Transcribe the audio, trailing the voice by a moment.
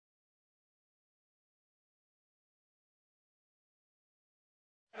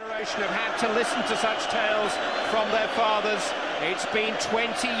Generation have had to listen to such tales from their fathers. It's been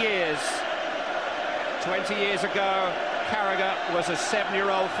 20 years. 20 years ago, Carragher was a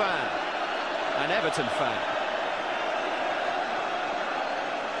 7-year-old fan, an Everton fan.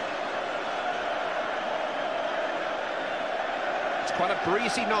 It's quite a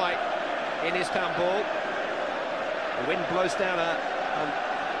breezy night in Istanbul. The wind blows down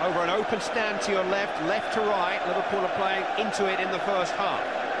over an open stand to your left, left to right. Liverpool are playing into it in the first half.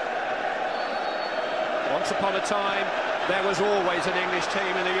 Once upon a time, there was always an English team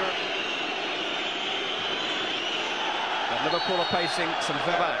in the Europe. But Liverpool are facing some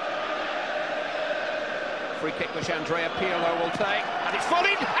back. Free kick which Andrea Pirlo will take, and it's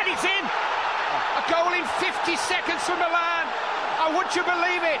volleyed, and it's in! A goal in 50 seconds for Milan. Oh, would you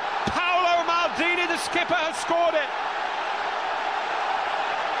believe it? Paolo Maldini, the skipper, has scored it.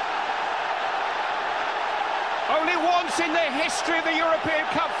 Only once in the history of the European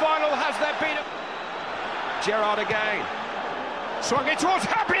Cup final has there been a... Gerrard again. Swung it towards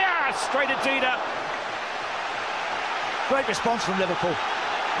Hamann, straight at Dida. Great response from Liverpool.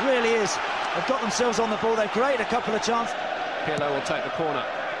 Really is. They've got themselves on the ball. They've created a couple of chances. Pirlo will take the corner.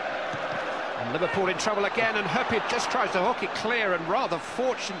 And Liverpool in trouble again, and Herpier just tries to hook it clear and rather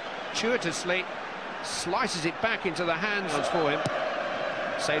fortuitously slices it back into the hands for him.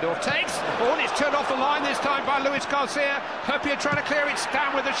 Seedorf takes the ball. It's turned off the line this time by Luis Garcia. Herpier trying to clear it.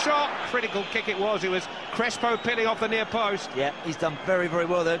 Stam with a shot. Critical kick it was. It was Crespo peeling off the near post. Yeah, he's done very, very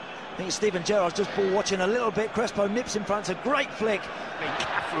well there. I think Steven Gerrard's just ball watching a little bit. Crespo nips in front. It's a great flick.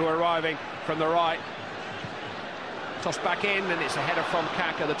 Cafu arriving from the right. Tossed back in, and it's a header from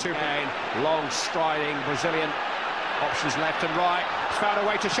Kaká. The two-man long striding Brazilian. Options left and right. It's found a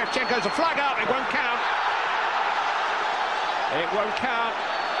way to Shevchenko. There's a flag up. It won't count. It won't count.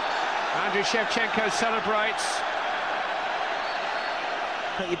 Andriy Shevchenko celebrates.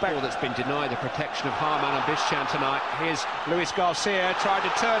 Ball that's been denied the protection of Hamann and Bischan tonight. Here's Luis Garcia tried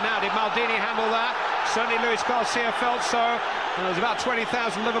to turn now. Did Maldini handle that? Certainly Luis Garcia felt so. And there's about 20,000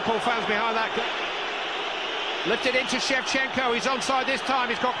 Liverpool fans behind that. Lifted into Shevchenko. He's onside this time.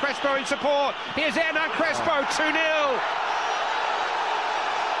 He's got Crespo in support. Here's Crespo, 2-0.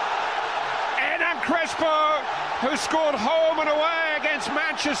 Crespo, who scored home and away against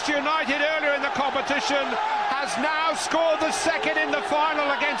Manchester United earlier in the competition, has now scored the second in the final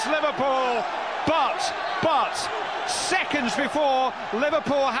against Liverpool. But seconds before,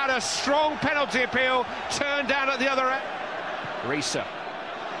 Liverpool had a strong penalty appeal turned down at the other end. Riise.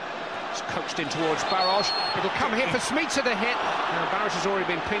 It's coached in towards Barros. It'll come here for Šmicer to hit. Now Barros has already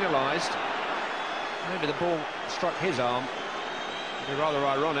been penalised. Maybe the ball struck his arm. It'd be rather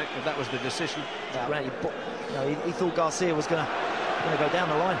ironic if that was the decision. He thought Garcia was going to go down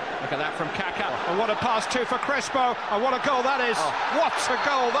the line. Look at that from Kaká. And what a pass too for Crespo. And what a goal that is. What a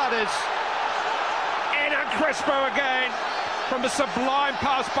goal that is. Crespo again from the sublime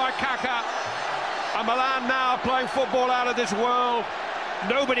pass by Kaká. And Milan now playing football out of this world.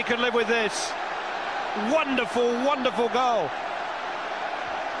 Nobody can live with this. Wonderful, wonderful goal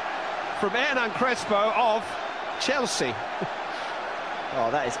from Crespo of Chelsea. Oh,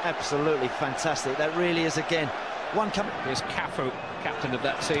 that is absolutely fantastic. That really is, again, one coming. Here's Cafu, captain of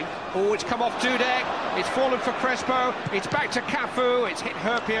that team. Oh, it's come off Dudek. It's fallen for Crespo. It's back to Cafu. It's hit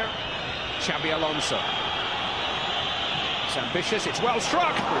Herpier. Xabi Alonso. It's ambitious. It's well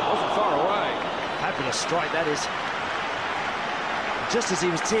struck. It wasn't far away. Fabulous strike, that is. Just as he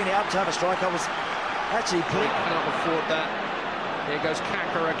was teeing it up to have a strike, I was actually pleased. Cannot afford that. Here goes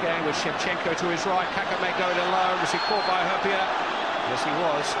Kaká again with Shevchenko to his right. Kaká may go it alone. Was he caught by Herpier? Yes, he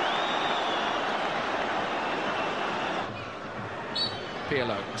was.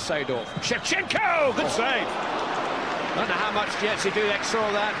 Pirlo, Seedorf, Shevchenko! Good save! I don't know how much Jerzy Dudek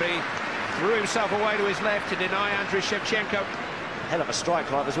saw that, but he threw himself away to his left to deny Andriy Shevchenko. Hell of a strike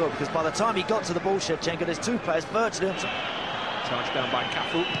drive as well, because by the time he got to the ball, Shevchenko, there's two players virtually on. Charged down by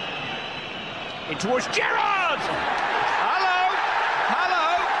Cafu. In towards Gerrard!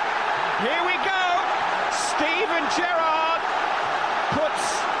 Hello! Here we go! Steven Gerrard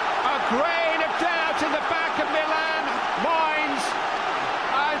puts a grain of doubt in the back of Milan minds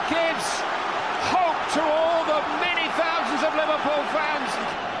and gives hope to all the many thousands of Liverpool fans.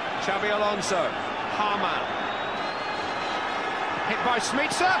 Xabi Alonso, Hamann, hit by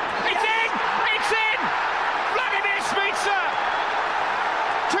Šmicer. It's in! It's in! Vladimir Šmicer!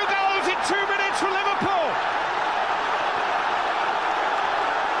 2 goals in 2 minutes for Liverpool.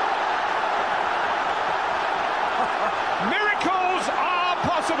 Miracles are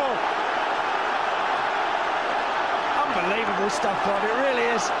possible. Unbelievable stuff, Clive. It really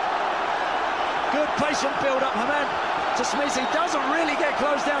is. Good patient build-up, Hamann. to Šmicer. He doesn't really get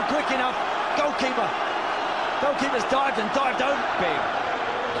closed down quick enough. Goalkeeper's dived and dived over. Big.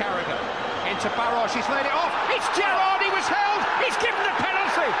 Carragher into Barros. He's laid it off. It's Gerrard. He was held. He's given the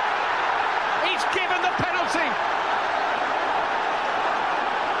penalty. He's given the penalty.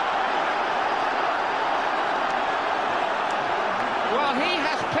 Well, he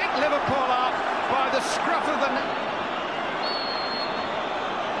has picked Liverpool up by the scruff of the neck.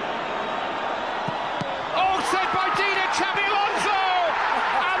 Oh, saved by Dida, Xabi Alonso!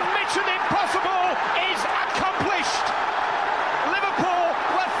 And Mission Impossible is accomplished. Liverpool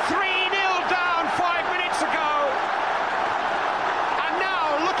were 3-0 down 5 minutes ago. And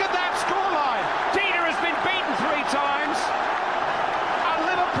now, look at that scoreline. Dida has been beaten 3 times. And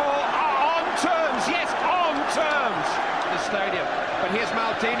Liverpool are on terms, yes, on terms. The stadium. But here's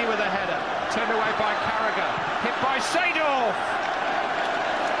Maldini with a header. Turned away by Carragher. Hit by Seedorf.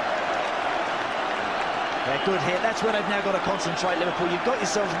 Yeah, good hit. That's where they've now got to concentrate, Liverpool. You've got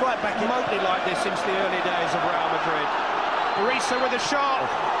yourselves right back in. Remotely like this since the early days of Real Madrid. Riise with a shot.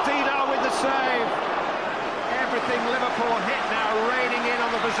 Dida with the save. Everything Liverpool hit now raining in on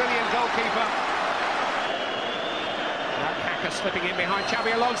the Brazilian goalkeeper. Now Kaká slipping in behind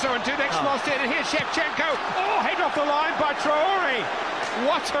Xabi Alonso and Dudek's lost it. And here's Shevchenko. Oh, head off the line by Traore.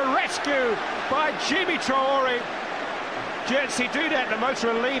 What a rescue by Jimmy Traore. Jerzy Dudek, the most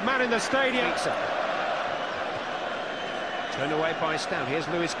relieved man in the stadium. Turned away by Stam. Here's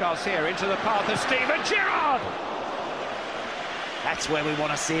Luis Garcia into the path of Steven Gerrard. That's where we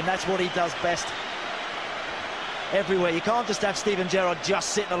want to see him. That's what he does best. Everywhere. You can't just have Steven Gerrard just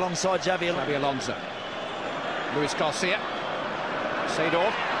sitting alongside Xabi Alonso. Luis Garcia.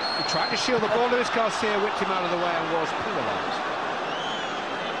 Seedorf. He tried to shield the ball. Luis Garcia whipped him out of the way and was penalised.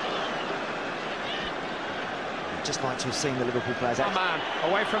 Just like to have seen the Liverpool players. Hamann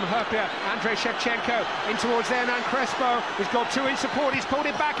away from Herpia. Andrei Shevchenko in towards Hernan Crespo. He's got 2 in support. He's pulled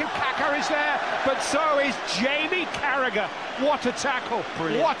it back and Kaká is there. But so is Jamie Carragher. What a tackle.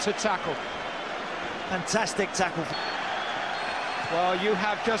 Brilliant. What a tackle. Fantastic tackle. Well, you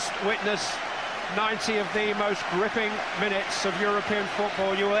have just witnessed 90 of the most gripping minutes of European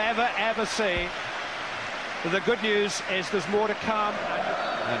football you will ever see. The good news is there's more to come.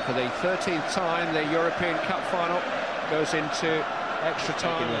 And for the 13th time, the European Cup final goes into extra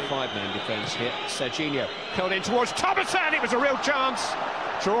time. In a 5-man defence here. Serginho curled in towards Tomasson. It was a real chance.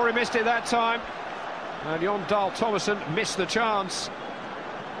 Traore missed it that time. And Jon Dahl Tomasson missed the chance.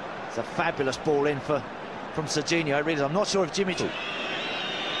 It's a fabulous ball in from Serginho. Really, I'm not sure if Jimmy... He's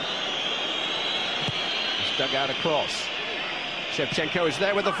dug out across. Shevchenko is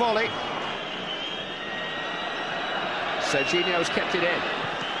there with the volley. Serginho's kept it in.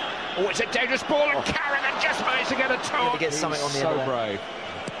 Oh, it's a dangerous ball, and Carragher just managed to get a toe. To get something on the so brave.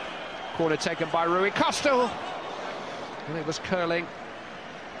 Corner taken by Rui Costa. And it was curling.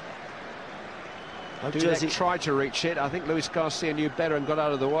 Dudek tried to reach it. I think Luis Garcia knew better and got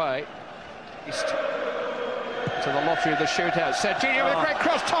out of the way. He's to the lottery of the shootout. Serginho with a great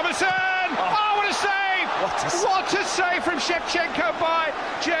cross. Tomasson! Oh, what a save! What a save from Shevchenko by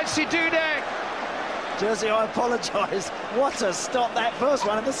Jerzy Dudek. Jerzy, I apologise. What a stop that first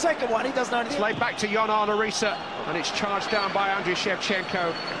one, and the second one he doesn't know anything. It's laid back to Jon Arne Riise, and it's charged down by Andrei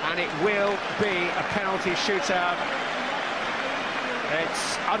Shevchenko, and it will be a penalty shootout.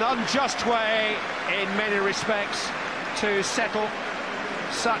 It's an unjust way, in many respects, to settle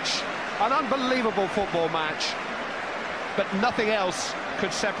such an unbelievable football match, but nothing else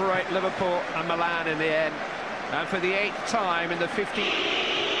could separate Liverpool and Milan in the end. And for the 8th time in the 50th.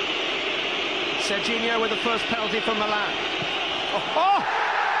 Serginho with the first penalty for Milan. Oh!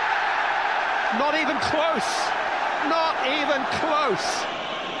 Not even close. Not even close.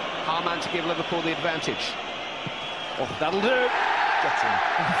 Hamann to give Liverpool the advantage. Oh, that'll do. Get him.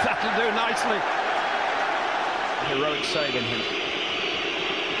 That'll do nicely. Heroic save in him.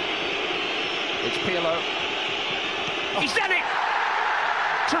 It's Pirlo. He's done it!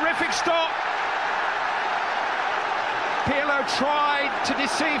 Terrific stop. Pirlo tried to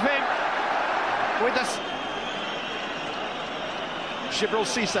deceive him with the Gibril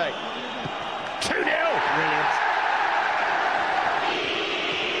Cissé. 2-0. Brilliant.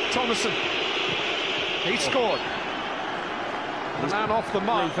 Tomasson. He scored. Milan off the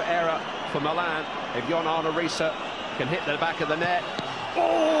mark for error for Milan. If Jon Arne Riise can hit the back of the net.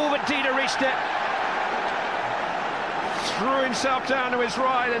 Oh, but Dida reached it. Threw himself down to his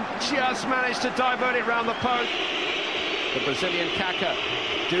right and just managed to divert it round the post. The Brazilian Kaká.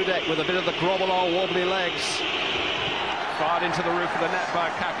 Dudek with a bit of the grovel on wobbly legs. Fired into the roof of the net by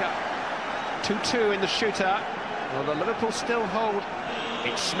Kaká. 2-2 in the shootout. Well, the Liverpool still hold.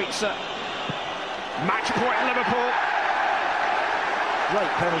 It's Šmicer. Match point Liverpool.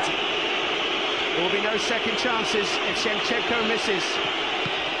 Great penalty. There will be no second chances if Shevchenko misses.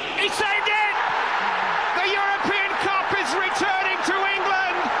 He saved it! The European Cup is returning to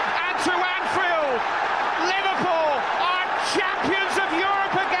England and to Anfield. Liverpool are champions of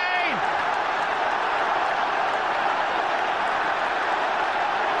Europe again.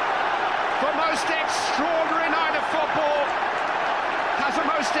 The most extraordinary night of football has a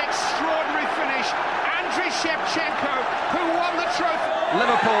most extraordinary finish. Andriy Shevchenko, who won the trophy.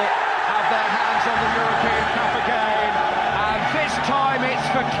 Liverpool have their hands on the European Cup again, and this time it's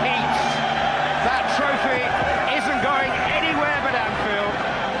for keeps. That trophy isn't going anywhere but Anfield.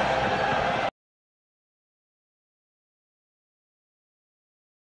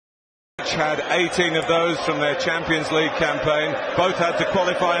 Had 18 of those from their Champions League campaign. Both had to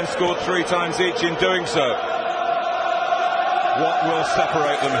qualify and scored 3 times each in doing so. What will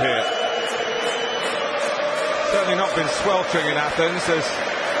separate them here? Certainly not been sweltering in Athens. There's,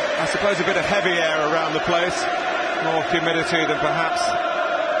 I suppose, a bit of heavy air around the place. More humidity than perhaps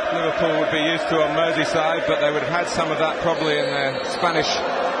Liverpool would be used to on Merseyside, but they would have had some of that probably in their Spanish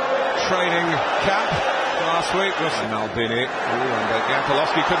training camp last week. Maldini. And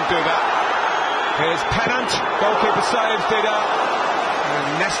Jankulovski couldn't do that. Here's Pennant. Goalkeeper saves Dida.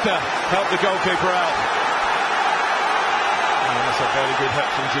 And Nesta helped the goalkeeper out. That's a very good hit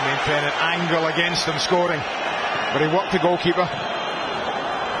from Jermaine Pennant. Angle against him scoring. But he worked the goalkeeper.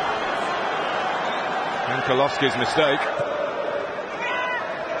 Jankulovski's mistake.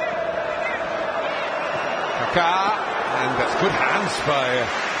 Kaká. And that's good hands by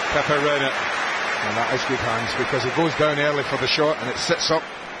Cafu. And that is good hands because he goes down early for the shot and it sits up.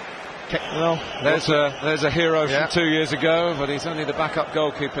 Well, there's a hero from 2 years ago, but he's only the backup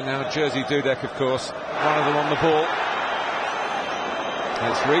goalkeeper now. Jerzy Dudek, of course, one of them on the ball.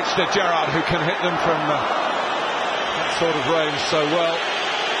 It's reached to Gerrard, who can hit them from that sort of range so well.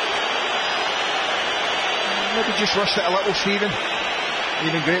 Maybe just rushed it a little, Stephen.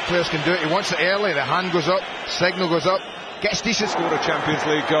 Even great players can do it. He wants it early, the hand goes up, signal goes up, gets decent. Scored a Champions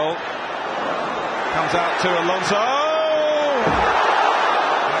League goal. Comes out to Alonso.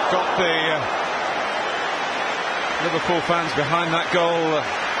 That got the Liverpool fans behind that goal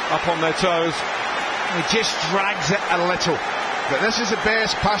up on their toes. He just drags it a little. But this is the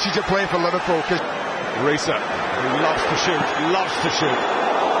best passage of play for Liverpool. Riise, who loves to shoot.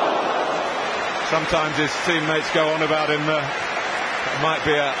 Sometimes his teammates go on about him. It might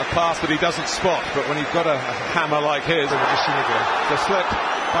be a pass that he doesn't spot, but when you've got a hammer like his, the slip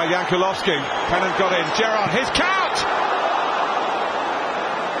by Jankulovski. Pennant got in. Gerrard, his count!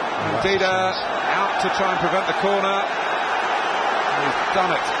 And Dida out to try and prevent the corner. He's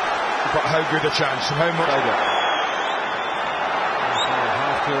done it. But how good a chance and how much?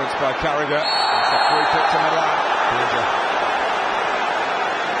 Half clearance by Carragher. It's a free kick to Milan.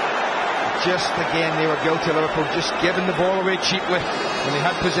 Just again, they were guilty, Liverpool, just giving the ball away cheaply when they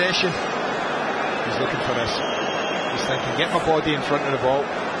had possession. He's looking for this. He's thinking, get my body in front of the ball,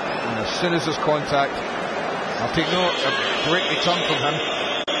 and as soon as there's contact, I'll take note. A great return from him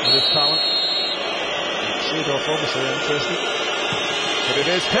with his talent. Seedorf obviously interested, but it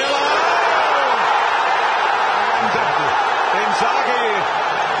is Pirlo! And Inzaghi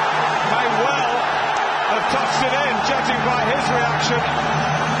may well have touched it in, judging by his reaction.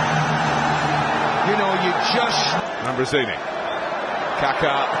 You know, you just... Ambrosini.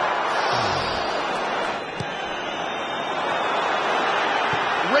 Kaká.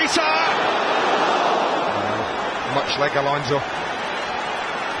 Riise! Much like Alonso.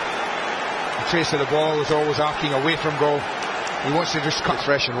 The trace of the ball is always arcing away from goal. He wants to just cut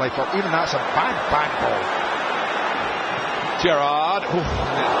fresh and life up. Even that's a bad ball. Gerrard. A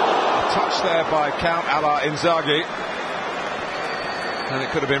touch there by Count a la Inzaghi. And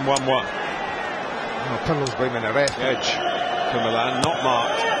it could have been 1-1. Pirlo's blaming the ref. Edge to Milan, not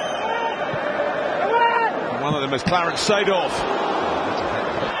marked. And one of them is Clarence Seedorf.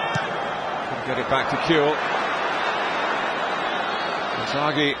 Couldn't get it back to Kuhl.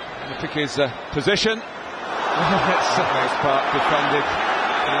 Inzaghi to pick his position. It's part defended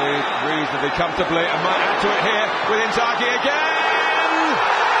reasonably comfortably and might add to it here with Inzaghi again.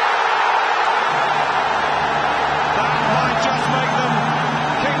 That might just make them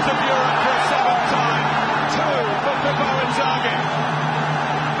kings of Europe for a 7th time. 2 for Pippo Inzaghi.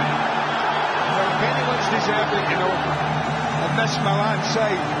 Well, if anyone's deserved it, you know, on this Milan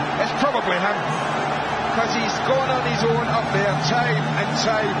side, it's probably him. Because he's gone on his own up there time and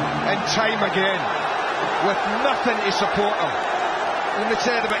time and time again with nothing to support him. And we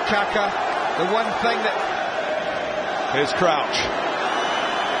said about Kaká, the one thing that... Here's Crouch.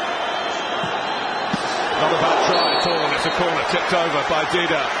 Not a bad try at all, and it's a corner tipped over by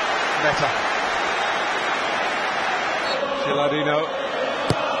Dida. Better. Gilardino.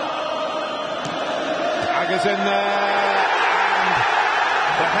 Agger's in there. And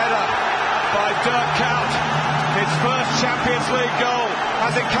the header by Dirk Kuyt. His first Champions League goal.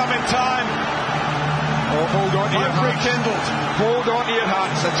 Has it come in time? Oh, hold on to your hands. Rekindled. Hold on to your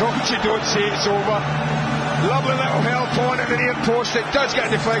hands. I don't you don't say it's over. Lovely little help on at the near post. It does get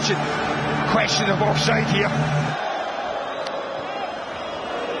a deflection. Question of offside here.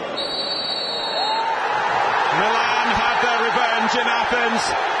 Milan had their revenge in Athens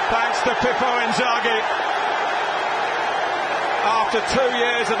thanks to Pippo Inzaghi. After 2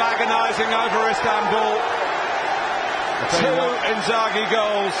 years of agonising over Istanbul, 2 Inzaghi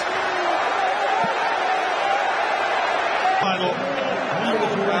goals. Final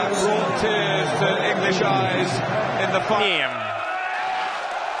brought tears to English eyes in the final.